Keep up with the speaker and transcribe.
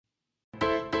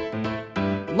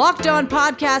Locked On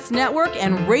Podcast Network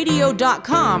and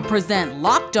Radio.com present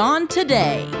Locked On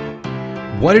Today.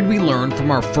 What did we learn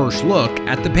from our first look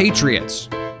at the Patriots?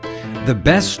 The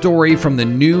best story from the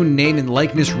new name and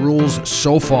likeness rules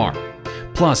so far.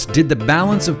 Plus, did the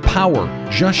balance of power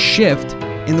just shift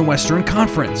in the Western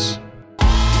Conference?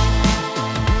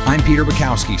 I'm Peter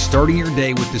Bukowski, starting your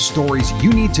day with the stories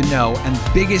you need to know and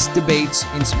biggest debates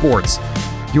in sports.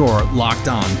 You're Locked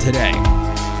On Today.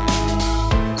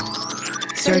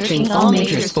 Searching all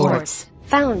major sports.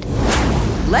 Found.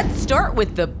 Let's start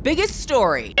with the biggest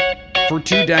story. For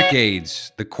 2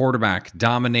 decades, the quarterback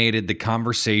dominated the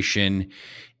conversation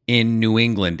in New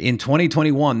England. In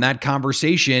 2021, that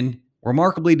conversation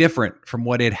remarkably different from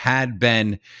what it had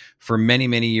been for many,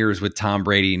 many years with Tom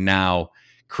Brady now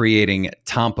creating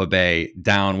Tampa Bay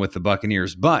down with the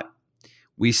Buccaneers. But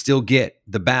we still get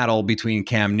the battle between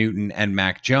Cam Newton and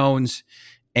Mac Jones.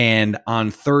 And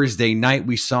on Thursday night,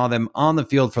 we saw them on the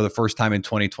field for the first time in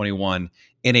 2021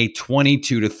 in a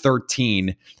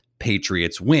 22-13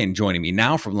 Patriots win. Joining me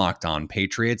now from Locked On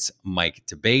Patriots, Mike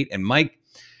D'Abate. And Mike,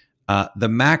 the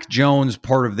Mac Jones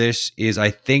part of this is,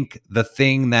 I think, the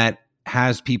thing that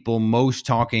has people most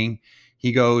talking.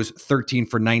 He goes 13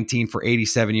 for 19 for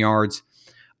 87 yards.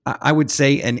 I would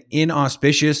say an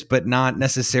inauspicious, but not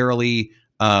necessarily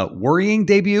worrying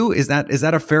debut. Is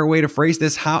that a fair way to phrase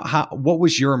this? What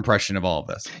was your impression of all of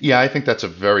this? Yeah, I think that's a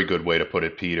very good way to put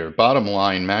it, Peter. Bottom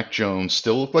line, Mac Jones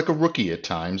still looked like a rookie at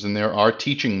times, and there are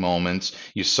teaching moments.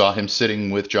 You saw him sitting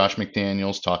with Josh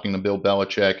McDaniels, talking to Bill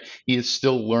Belichick. He is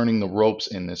still learning the ropes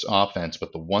in this offense.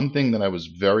 But the one thing that I was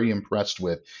very impressed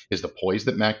with is the poise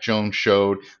that Mac Jones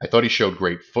showed. I thought he showed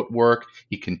great footwork.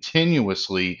 He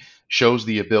continuously shows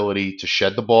the ability to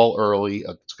shed the ball early.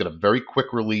 It's got a very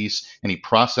quick release, and he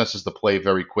processes the play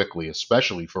very quickly,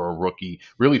 especially for a rookie,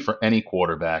 really for any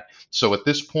quarterback. So at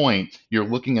this point, you're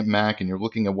looking at Mac and you're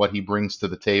looking at what he brings to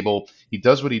the table. He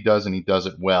does what he does, and he does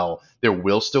it well. There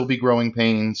will still be growing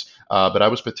pains, but I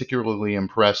was particularly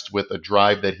impressed with a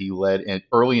drive that he led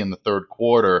early in the third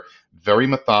quarter. Very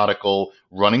methodical,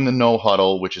 running the no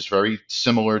huddle, which is very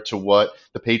similar to what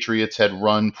the Patriots had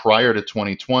run prior to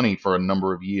 2020 for a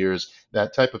number of years.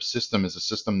 That type of system is a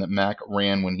system that Mac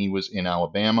ran when he was in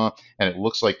Alabama, and it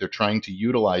looks like they're trying to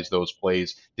utilize those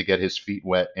plays to get his feet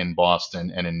wet in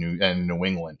Boston and in New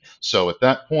England. So at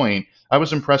that point, I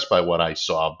was impressed by what I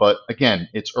saw. But again,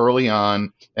 it's early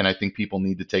on, and I think people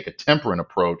need to take a temperate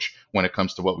approach when it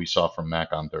comes to what we saw from Mac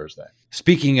on Thursday.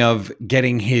 Speaking of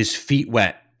getting his feet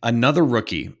wet, another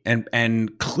rookie,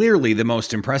 and clearly the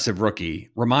most impressive rookie,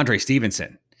 Rhamondre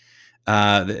Stevenson,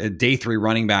 the day 3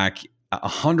 running back,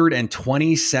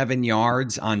 127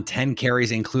 yards on 10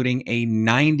 carries, including a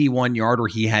 91-yarder.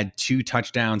 He had 2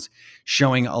 touchdowns,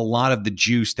 showing a lot of the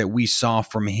juice that we saw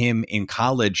from him in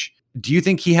college. Do you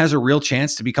think he has a real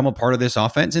chance to become a part of this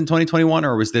offense in 2021,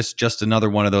 or was this just another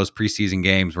one of those preseason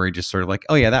games where he just sort of like,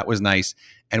 oh yeah, that was nice,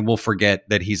 and we'll forget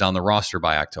that he's on the roster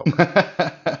by October?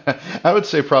 I would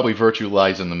say probably virtue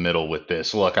lies in the middle with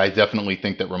this. Look, I definitely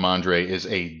think that Rhamondre is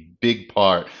a big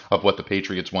part of what the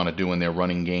Patriots want to do in their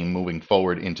running game moving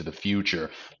forward into the future.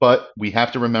 But we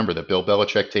have to remember that Bill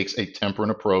Belichick takes a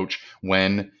temperate approach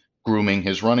when grooming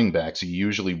his running backs. He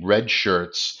usually red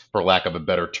shirts, for lack of a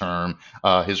better term,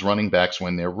 his running backs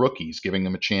when they're rookies, giving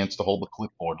them a chance to hold the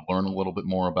clipboard, learn a little bit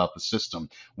more about the system.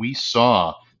 We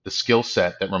saw the skill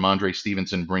set that Rhamondre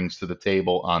Stevenson brings to the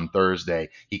table on Thursday.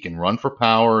 He can run for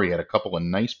power. He had a couple of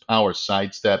nice power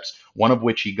sidesteps, one of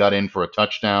which he got in for a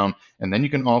touchdown. And then you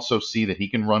can also see that he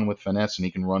can run with finesse and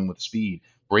he can run with speed.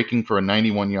 Breaking for a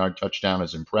 91-yard touchdown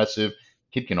is impressive.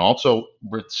 Kid can also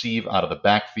receive out of the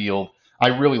backfield. I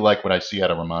really like what I see out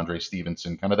of Rhamondre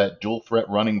Stevenson, kind of that dual threat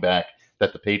running back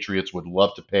that the Patriots would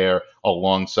love to pair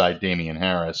alongside Damian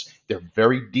Harris. They're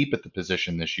very deep at the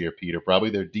position this year, Peter,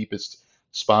 probably their deepest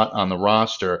spot on the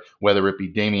roster, whether it be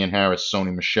Damian Harris,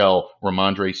 Sony Michel,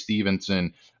 Rhamondre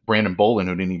Stevenson, Brandon Bolden,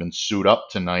 who didn't even suit up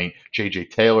tonight, J.J.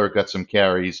 Taylor got some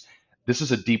carries. This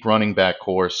is a deep running back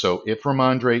core, so if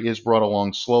Rhamondre is brought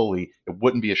along slowly, it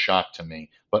wouldn't be a shock to me.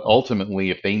 But ultimately,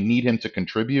 if they need him to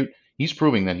contribute, he's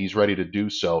proving that he's ready to do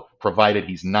so, provided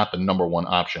he's not the number one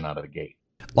option out of the gate.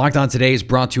 Locked On Today is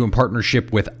brought to you in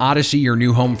partnership with Odyssey, your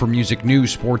new home for music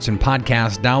news, sports, and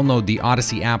podcasts. Download the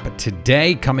Odyssey app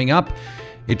today. Coming up,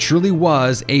 it truly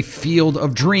was a field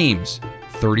of dreams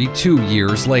 32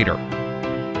 years later.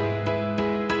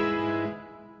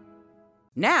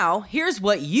 Now, here's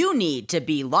what you need to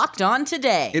be locked on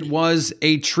today. It was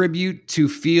a tribute to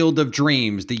Field of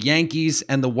Dreams, the Yankees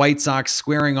and the White Sox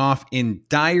squaring off in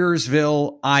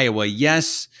Dyersville, Iowa.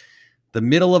 Yes, the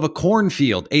middle of a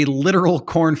cornfield, a literal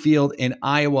cornfield in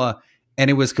Iowa, and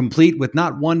it was complete with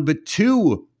not one but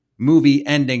 2 movie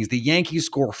endings. The Yankees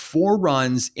score 4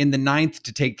 runs in the 9th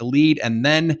to take the lead, and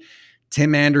then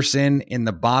Tim Anderson in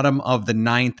the bottom of the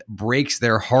 9th breaks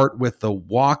their heart with the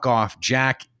walk-off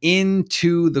jack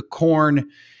into the corn.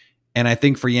 And I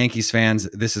think for Yankees fans,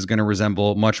 this is going to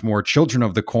resemble much more Children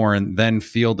of the Corn than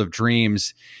Field of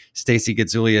Dreams. Stacey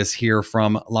Getsoulias here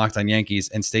from Locked On Yankees.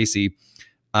 And Stacey,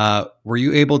 were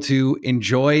you able to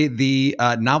enjoy the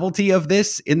novelty of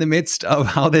this in the midst of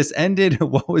how this ended?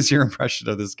 What was your impression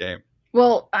of this game?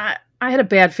 Well, I had a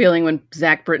bad feeling when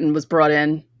Zach Britton was brought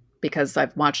in because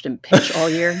I've watched him pitch all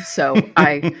year. So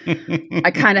I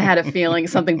kind of had a feeling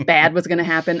something bad was going to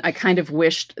happen. I kind of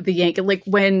wished the Yankees, like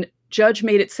when Judge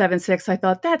made it 7-6, I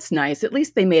thought, that's nice. At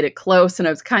least they made it close, and I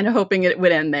was kind of hoping it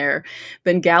would end there.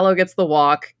 Then Gallo gets the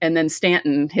walk, and then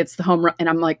Stanton hits the home run, and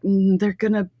I'm like, they're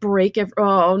going to break it.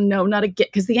 Oh, no, not again.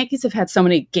 Because the Yankees have had so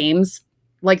many games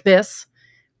like this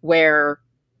where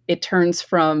it turns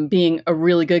from being a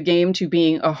really good game to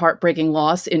being a heartbreaking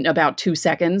loss in about 2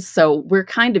 seconds. So we're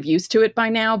kind of used to it by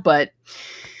now, but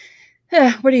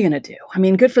what are you going to do? I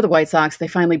mean, good for the White Sox. They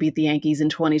finally beat the Yankees in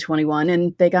 2021,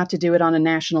 and they got to do it on a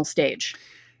national stage.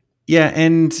 Yeah,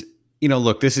 and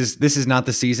look, this is not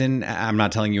the season. I'm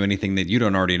not telling you anything that you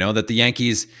don't already know that the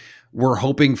Yankees were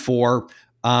hoping for.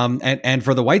 And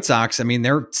for the White Sox, I mean,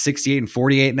 they're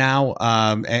 68-48 now,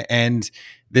 and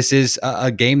this is a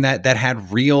game that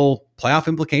had real playoff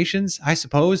implications, I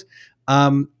suppose.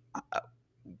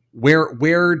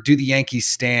 Where do the Yankees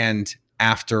stand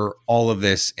after all of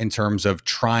this in terms of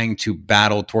trying to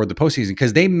battle toward the postseason?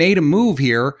 Because they made a move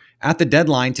here at the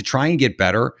deadline to try and get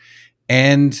better.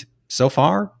 And so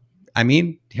far, I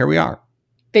mean, here we are.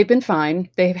 They've been fine.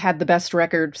 They've had the best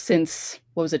record since,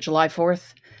 what was it, July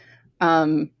 4th?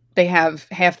 They have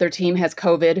half their team has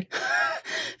COVID.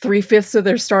 3/5 of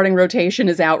their starting rotation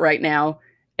is out right now,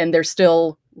 and they're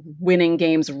still winning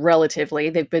games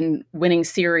relatively. They've been winning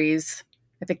series.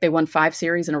 I think they won 5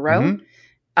 series in a row. Mm-hmm.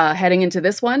 Heading into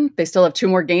this one, they still have 2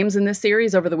 more games in this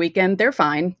series over the weekend. They're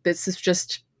fine. This is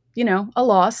just, a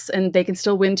loss, and they can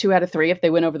still win 2 out of 3 if they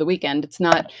win over the weekend. It's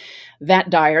not that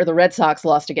dire. The Red Sox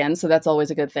lost again, so that's always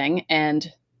a good thing.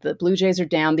 And the Blue Jays are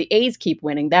down. The A's keep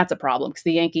winning. That's a problem because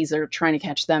the Yankees are trying to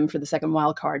catch them for the second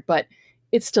wild card, but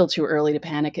it's still too early to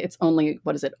panic. It's only,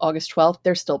 August 12th?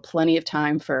 There's still plenty of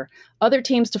time for other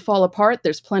teams to fall apart.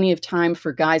 There's plenty of time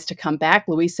for guys to come back.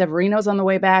 Luis Severino's on the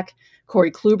way back.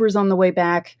 Corey Kluber's on the way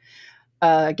back.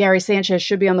 Gary Sanchez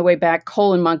should be on the way back.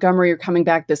 Cole and Montgomery are coming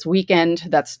back this weekend.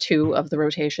 That's 2 of the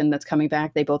rotation that's coming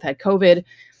back. They both had COVID.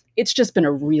 It's just been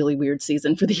a really weird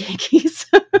season for the Yankees.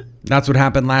 That's what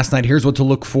happened last night. Here's what to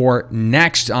look for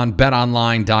next on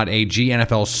betonline.ag.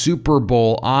 NFL Super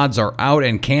Bowl odds are out,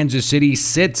 and Kansas City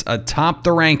sits atop the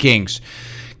rankings.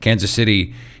 Kansas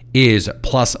City is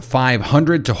plus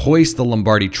 500 to hoist the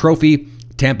Lombardi Trophy.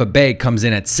 Tampa Bay comes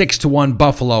in at 6-1.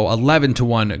 Buffalo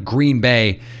 11-1. Green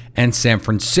Bay and San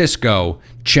Francisco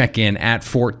check in at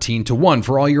 14-1.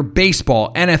 For all your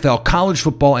baseball, NFL, college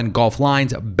football, and golf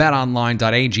lines,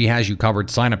 betonline.ag has you covered.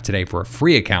 Sign up today for a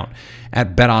free account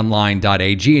at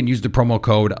betonline.ag and use the promo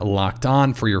code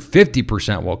LOCKEDON for your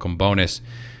 50% welcome bonus.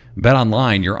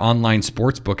 BetOnline, your online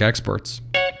sportsbook experts.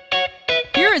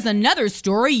 Here is another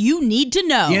story you need to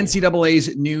know. The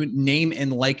NCAA's new name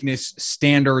and likeness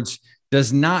standards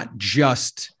does not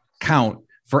just count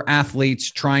for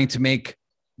athletes trying to make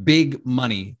big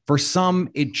money. For some,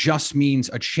 it just means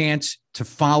a chance to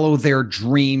follow their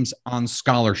dreams on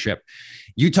scholarship.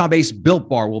 Utah-based Built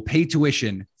Bar will pay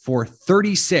tuition for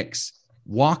 36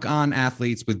 walk-on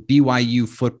athletes with BYU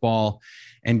football.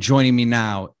 And joining me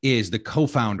now is the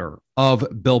co-founder of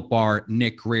Built Bar,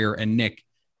 Nick Greer. And Nick,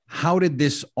 how did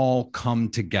this all come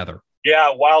together?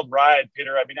 Yeah, wild ride,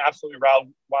 Peter. I mean, absolutely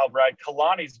wild ride.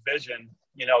 Kalani's vision,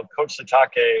 Coach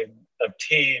Satake of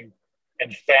team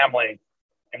and family.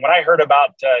 And when I heard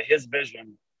about his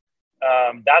vision,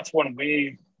 that's when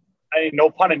no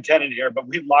pun intended here, but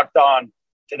we locked on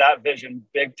to that vision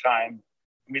big time.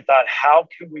 And we thought, how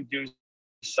can we do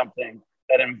something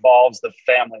that involves the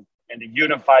family and to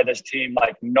unify this team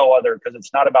like no other? Because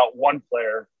it's not about one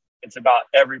player, it's about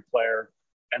every player.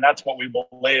 And that's what we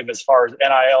believe as far as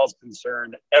NIL is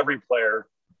concerned. Every player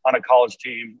on a college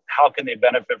team, how can they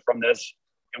benefit from this?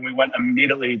 And we went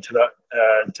immediately to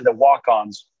the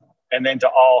walk-ons and then to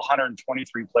all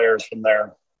 123 players from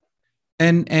there.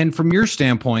 And from your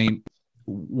standpoint,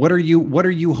 what are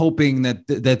you hoping that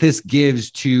this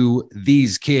gives to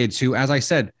these kids who, as I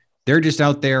said, they're just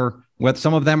out there with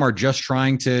some of them are just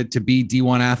trying to be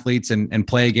D1 athletes and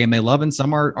play a game they love, and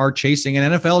some are chasing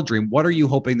an NFL dream. What are you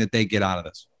hoping that they get out of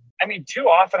this? I mean, too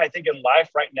often I think in life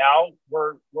right now,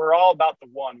 we're all about the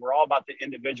one. We're all about the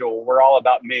individual. We're all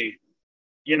about me.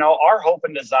 our hope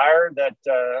and desire that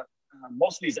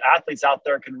most of these athletes out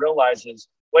there can realize is,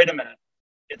 wait a minute,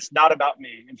 it's not about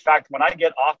me. In fact, when I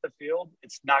get off the field,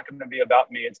 it's not going to be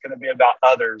about me. It's going to be about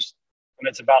others, and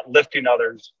it's about lifting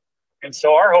others. And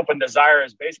so our hope and desire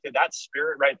is basically that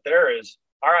spirit right there is,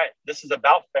 all right, this is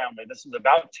about family. This is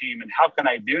about team. And how can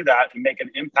I do that and make an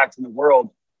impact in the world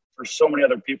for so many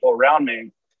other people around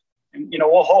me? And,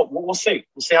 we'll hope. We'll see.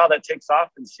 We'll see how that takes off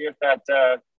and see if that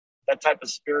type of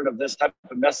spirit of this type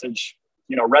of message,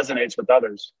 resonates with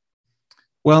others.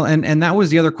 Well, and that was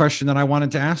the other question that I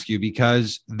wanted to ask you,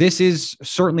 because this is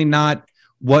certainly not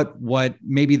what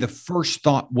maybe the first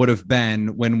thought would have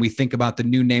been when we think about the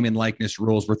new name and likeness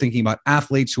rules. We're thinking about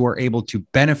athletes who are able to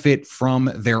benefit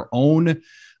from their own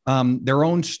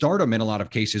stardom in a lot of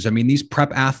cases. I mean, these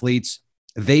prep athletes,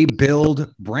 they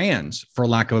build brands, for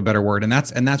lack of a better word, and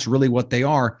that's really what they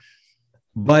are.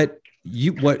 But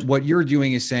what you're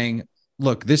doing is saying,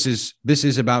 look, this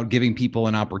is about giving people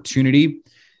an opportunity.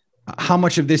 How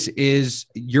much of this is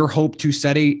your hope to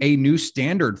set a new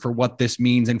standard for what this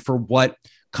means and for what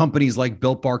companies like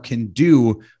Built Bar can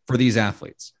do for these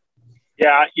athletes?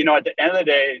 Yeah, at the end of the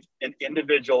day, an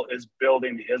individual is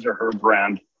building his or her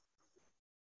brand.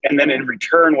 And then in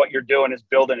return, what you're doing is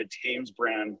building a team's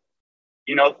brand.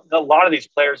 A lot of these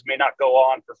players may not go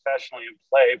on professionally and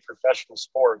play professional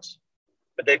sports,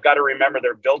 but they've got to remember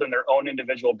they're building their own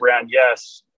individual brand,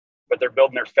 yes, but they're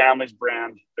building their family's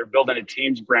brand. They're building a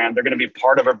team's brand. They're going to be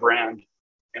part of a brand.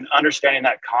 And understanding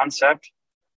that concept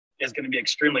is going to be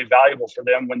extremely valuable for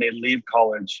them when they leave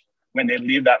college, when they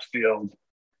leave that field.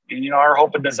 And, our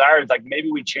hope and desire is like maybe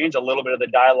we change a little bit of the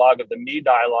dialogue of the me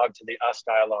dialogue to the us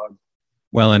dialogue.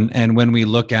 Well, and when we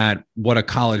look at what a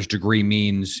college degree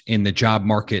means in the job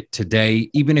market today,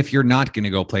 even if you're not going to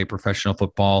go play professional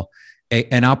football,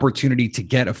 an opportunity to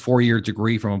get a 4-year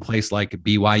degree from a place like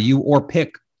BYU or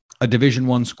pick a Division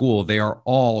I school, they are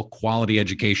all quality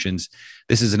educations.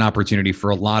 This is an opportunity for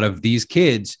a lot of these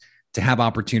kids to have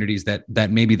opportunities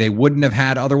that maybe they wouldn't have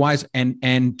had otherwise,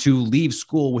 and to leave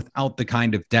school without the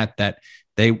kind of debt that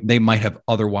they might have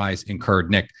otherwise incurred.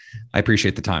 Nick, I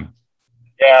appreciate the time.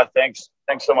 Yeah, thanks.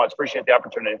 Thanks so much. Appreciate the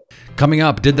opportunity. Coming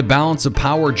up, did the balance of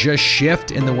power just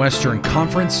shift in the Western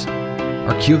Conference?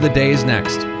 Our cue of the day is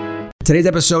next. Today's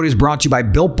episode is brought to you by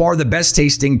Built Bar, the best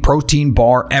tasting protein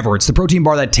bar ever. It's the protein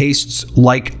bar that tastes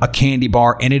like a candy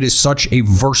bar, and it is such a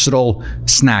versatile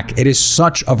snack. It is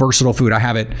such a versatile food. I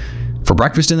have it for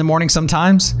breakfast in the morning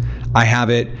sometimes. I have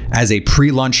it as a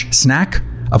pre-lunch snack.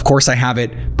 Of course, I have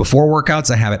it before workouts.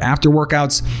 I have it after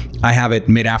workouts. I have it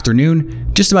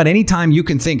mid-afternoon. Just about any time you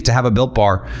can think to have a Built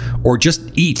Bar or just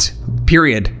eat,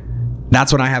 period.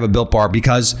 That's when I have a Built Bar,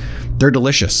 because they're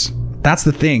delicious. That's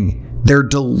the thing. They're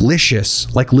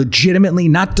delicious, like legitimately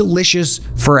not delicious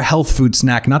for a health food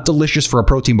snack, not delicious for a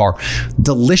protein bar.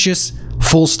 Delicious,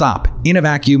 full stop, in a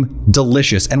vacuum,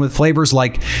 delicious. And with flavors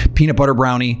like peanut butter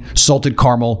brownie, salted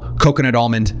caramel, coconut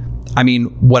almond. I mean,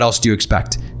 what else do you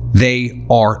expect? They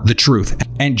are the truth.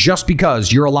 And just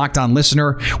because you're a Locked On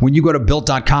listener, when you go to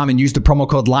Built.com and use the promo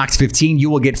code LOCKED15, you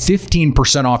will get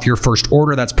 15% off your first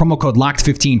order. That's promo code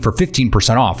LOCKED15 for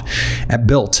 15% off at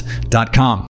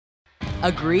Built.com.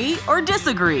 Agree or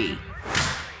disagree?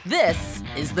 This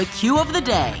is the cue of the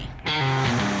day.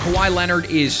 Kawhi Leonard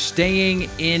is staying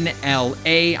in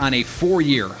LA on a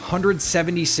 4-year,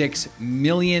 $176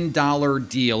 million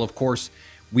deal. Of course,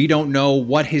 we don't know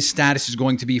what his status is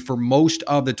going to be for most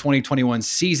of the 2021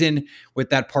 season with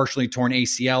that partially torn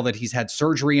ACL that he's had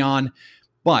surgery on.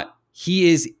 But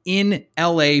he is in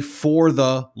LA for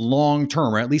the long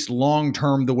term, or at least long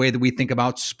term, the way that we think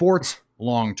about sports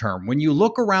long term. When you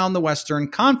look around the Western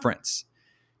Conference,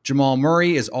 Jamal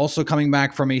Murray is also coming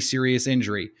back from a serious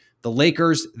injury. The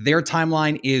Lakers, their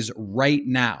timeline is right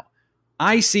now.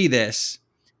 I see this,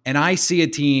 and I see a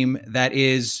team that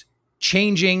is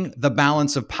changing the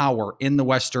balance of power in the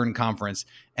Western Conference.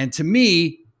 And to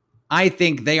me, I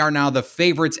think they are now the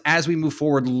favorites as we move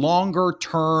forward longer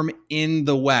term in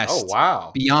the West. Oh,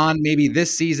 wow. Beyond maybe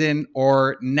this season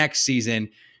or next season.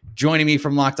 Joining me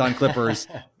from Locked On Clippers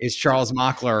is Charles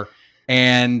Mockler.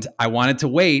 And I wanted to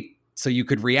wait so you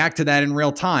could react to that in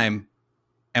real time.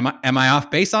 Am I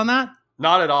off base on that?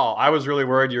 Not at all. I was really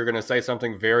worried you were going to say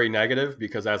something very negative,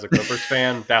 because as a Clippers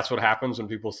fan, that's what happens when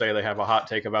people say they have a hot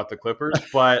take about the Clippers.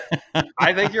 But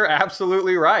I think you're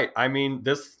absolutely right. I mean,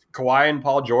 this Kawhi and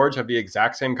Paul George have the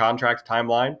exact same contract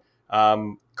timeline.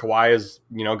 Kawhi is,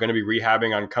 going to be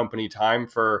rehabbing on company time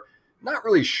for not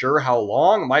really sure how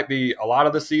long. It might be a lot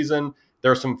of the season.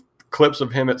 There are some clips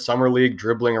of him at Summer League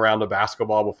dribbling around a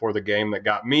basketball before the game that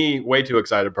got me way too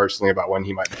excited personally about when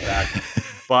he might be back.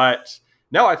 But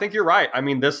no, I think you're right. I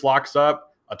mean, this locks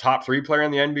up a top 3 player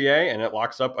in the NBA, and it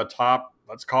locks up a top,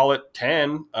 let's call it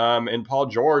 10 in Paul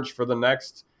George for the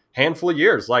next handful of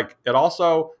years. Like, it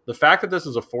also, the fact that this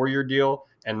is a 4-year deal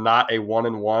and not a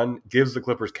 1-and-1 gives the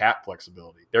Clippers cap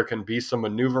flexibility. There can be some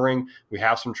maneuvering. We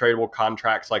have some tradable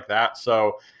contracts like that.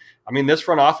 So, I mean, this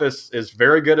front office is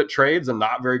very good at trades and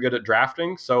not very good at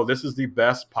drafting. So this is the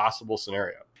best possible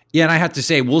scenario. Yeah, and I have to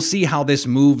say, we'll see how this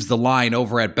moves the line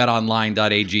over at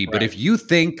betonline.ag. But if you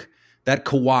think that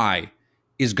Kawhi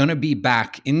is going to be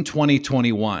back in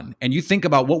 2021, and you think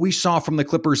about what we saw from the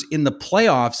Clippers in the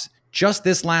playoffs just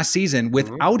this last season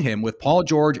without him, with Paul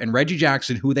George and Reggie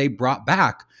Jackson, who they brought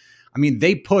back, I mean,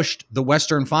 they pushed the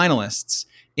Western finalists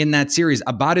in that series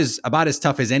about as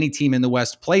tough as any team in the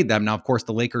West played them. Now, of course,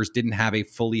 the Lakers didn't have a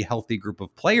fully healthy group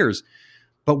of players,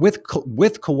 but with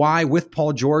Kawhi, with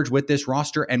Paul George, with this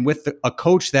roster, and with a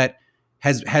coach that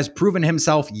has proven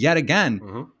himself yet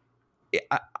again,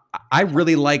 I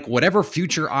really like whatever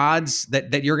future odds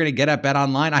that you're going to get at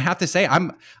BetOnline. I have to say,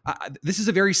 this is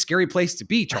a very scary place to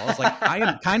be, Charles. Like,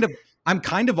 I'm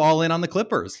kind of all in on the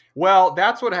Clippers. Well,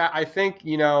 that's what I think,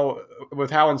 with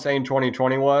how insane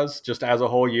 2020 was, just as a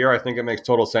whole year, I think it makes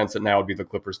total sense that now would be the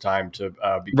Clippers' time to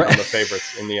become the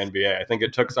favorites in the NBA. I think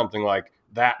it took something like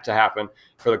that to happen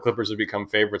for the Clippers to become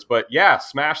favorites. But yeah,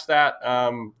 smash that.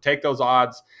 Take those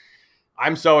odds.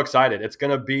 I'm so excited. It's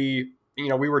going to be,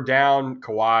 we were down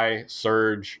Kawhi,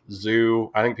 Serge,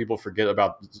 Zoo. I think people forget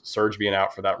about Serge being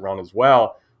out for that run as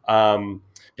well.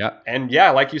 Yeah. And yeah,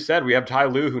 like you said, we have Ty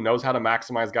Lue, who knows how to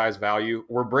maximize guys' value.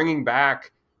 We're bringing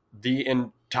back the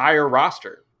entire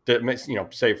roster that makes,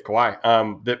 save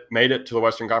Kawhi, that made it to the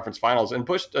Western Conference Finals and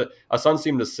pushed a Suns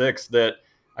team to 6 that,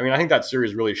 I think that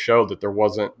series really showed that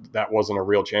that wasn't a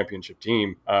real championship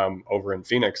team over in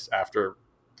Phoenix after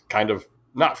kind of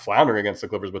not floundering against the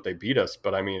Clippers, but they beat us.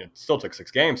 But it still took 6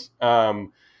 games.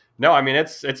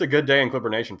 It's a good day in Clipper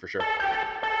Nation for sure.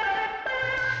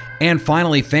 And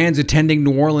finally, fans attending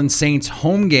New Orleans Saints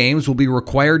home games will be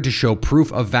required to show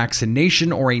proof of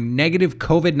vaccination or a negative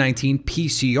COVID-19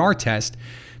 PCR test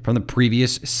from the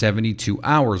previous 72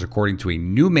 hours, according to a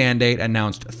new mandate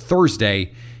announced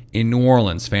Thursday in New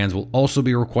Orleans. Fans will also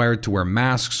be required to wear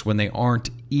masks when they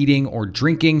aren't eating or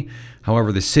drinking.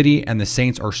 However, the city and the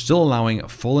Saints are still allowing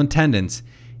full attendance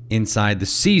inside the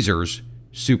Caesars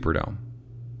Superdome.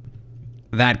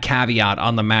 That caveat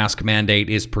on the mask mandate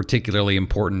is particularly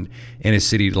important in a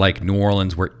city like New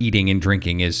Orleans, where eating and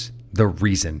drinking is the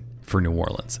reason for New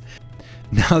Orleans.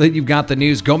 Now that you've got the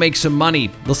news, go make some money.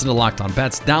 Listen to Locked On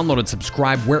Bets. Download and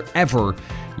subscribe wherever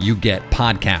you get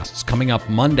podcasts. Coming up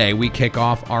Monday, we kick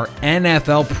off our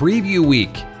NFL preview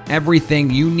week. Everything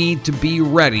you need to be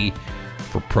ready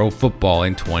for pro football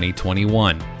in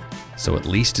 2021. So at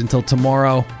least until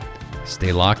tomorrow,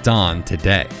 stay locked on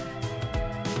today.